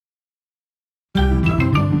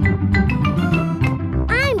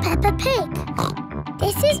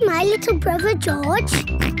little brother George.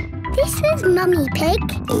 This is Mummy Pig.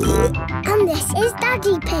 And this is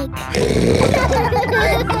Daddy Pig.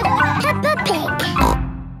 Peppa Pig.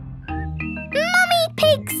 Mummy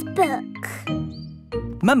Pig's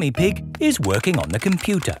book. Mummy Pig is working on the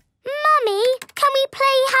computer. Mummy, can we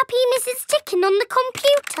play Happy Mrs. Chicken on the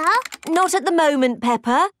computer? Not at the moment,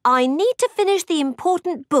 Peppa. I need to finish the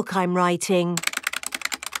important book I'm writing.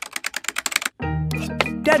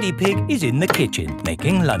 Daddy Pig is in the kitchen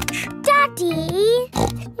making lunch. Daddy,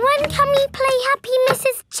 when can we play Happy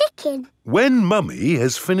Mrs. Chicken? When Mummy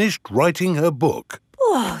has finished writing her book.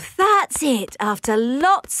 Oh, that's it. After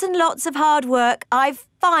lots and lots of hard work, I've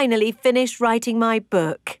finally finished writing my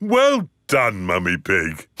book. Well done, Mummy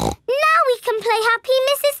Pig. Now we can play Happy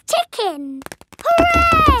Mrs. Chicken.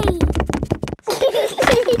 Hooray!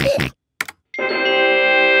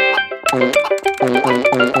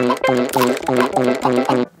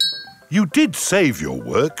 You did save your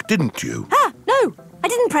work, didn't you? Ah, no, I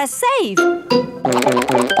didn't press save. 40, 90, 10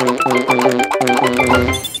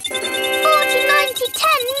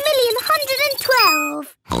 million,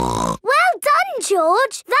 112. Well done,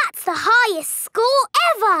 George. That's the highest score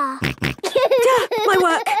ever. My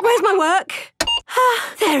work. Where's my work?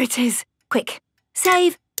 Ah, there it is. Quick.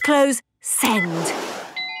 Save, close, send.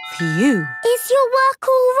 Phew. Is your work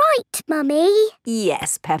all right, Mummy?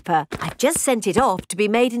 Yes, Peppa. I've just sent it off to be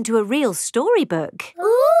made into a real storybook.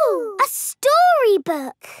 Ooh, a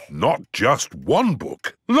storybook. Not just one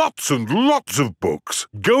book. Lots and lots of books.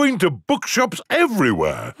 Going to bookshops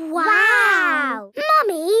everywhere. Wow.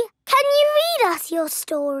 Mummy, can you read us your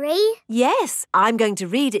story? Yes, I'm going to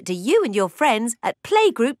read it to you and your friends at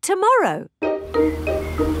Playgroup tomorrow.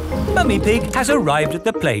 Mummy Pig has arrived at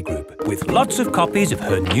the playgroup with lots of copies of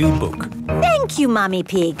her new book. Thank you, Mummy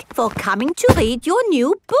Pig, for coming to read your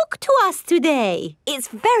new book to us today. It's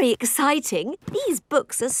very exciting. These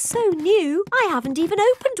books are so new, I haven't even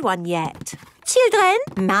opened one yet. Children,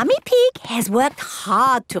 Mummy Pig has worked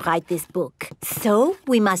hard to write this book. So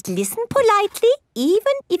we must listen politely,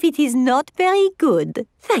 even if it is not very good.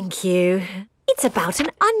 Thank you. It's about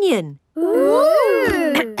an onion.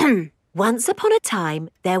 Ooh. Once upon a time,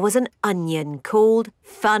 there was an onion called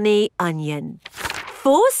Funny Onion.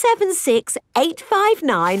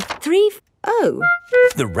 4768593. Oh.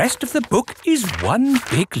 The rest of the book is one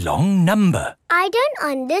big long number. I don't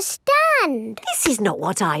understand. This is not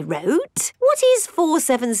what I wrote. What is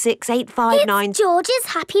 4768593? It's George's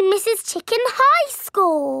Happy Mrs. Chicken high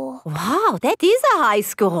score. Wow, that is a high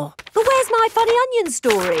score. But where's my Funny Onion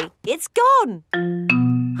story? It's gone.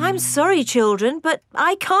 I'm sorry, children, but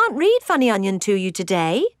I can't read Funny Onion to you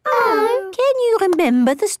today. Oh. Can you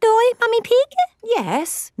remember the story, Mummy Pig?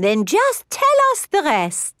 Yes. Then just tell us the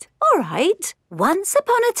rest. All right. Once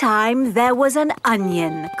upon a time, there was an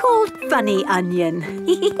onion called Funny Onion.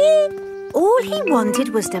 All he wanted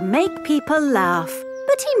was to make people laugh,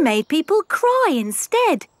 but he made people cry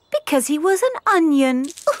instead because he was an onion.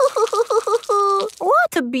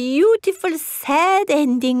 What a beautiful, sad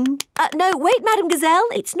ending. No, wait, Madame Gazelle,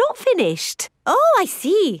 it's not finished. Oh, I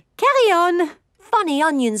see. Carry on. Funny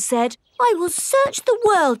Onion said, I will search the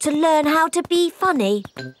world to learn how to be funny.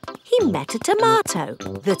 He met a tomato.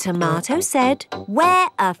 The tomato said, wear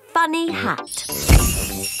a funny hat.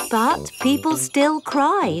 But people still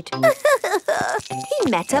cried. He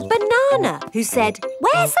met a banana who said,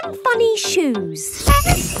 wear some funny shoes.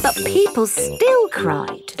 But people still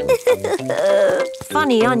cried.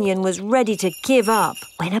 Funny Onion was ready to give up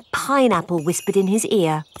when a pineapple whispered in his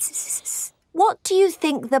ear. What do you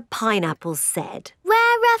think the pineapple said?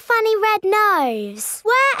 Wear a funny red nose.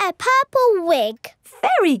 Wear a purple wig.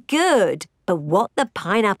 Very good. But what the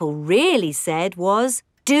pineapple really said was,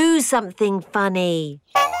 do something funny.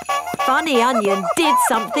 Funny Onion did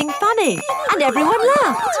something funny, and everyone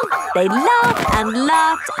laughed. They laughed and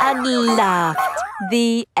laughed and laughed.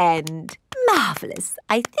 The end. Marvellous.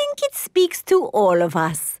 I think it speaks to all of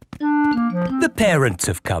us. The parents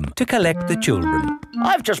have come to collect the children.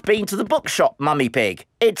 I've just been to the bookshop, Mummy Pig.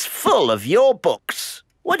 It's full of your books.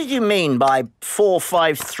 What did you mean by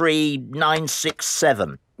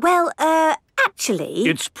 453967? Well, actually...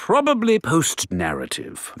 It's probably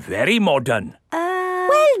post-narrative. Very modern.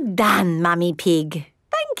 Well done, Mummy Pig.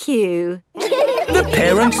 Thank you. The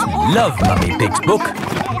parents love Mummy Pig's book.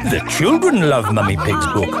 The children love Mummy Pig's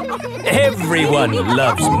book. Everyone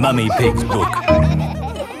loves Mummy Pig's book.